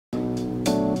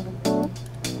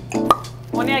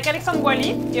On est avec Alexandre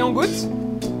Boily et on goûte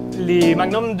Les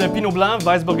magnums de Pinot Blanc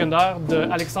Weißburgunder de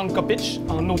Alexandre Koppitsch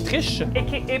en Autriche.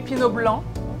 et Pinot Blanc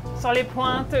sur les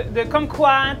pointes de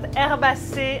kumquat,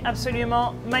 herbacé,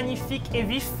 absolument magnifique et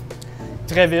vif.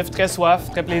 Très vif, très soif,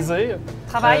 très plaisir.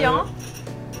 Travaillant.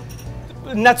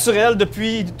 Naturel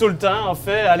depuis tout le temps, en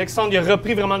fait. Alexandre il a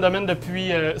repris vraiment le domaine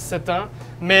depuis 7 ans,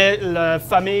 mais la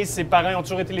famille, ses parents ont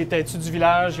toujours été les têtus du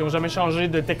village, ils n'ont jamais changé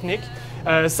de technique.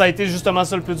 Ça a été justement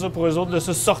ça le plus dur pour eux autres, de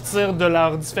se sortir de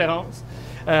leurs différences.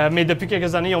 Mais depuis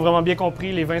quelques années, ils ont vraiment bien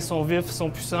compris, les vins sont vifs, sont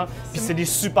puissants, puis c'est des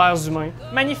super humains.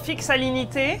 Magnifique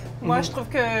salinité. Moi, je trouve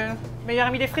que meilleur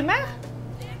ami des fruits de mer.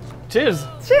 Cheers!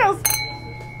 Cheers!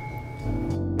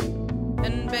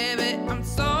 And baby, I'm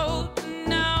so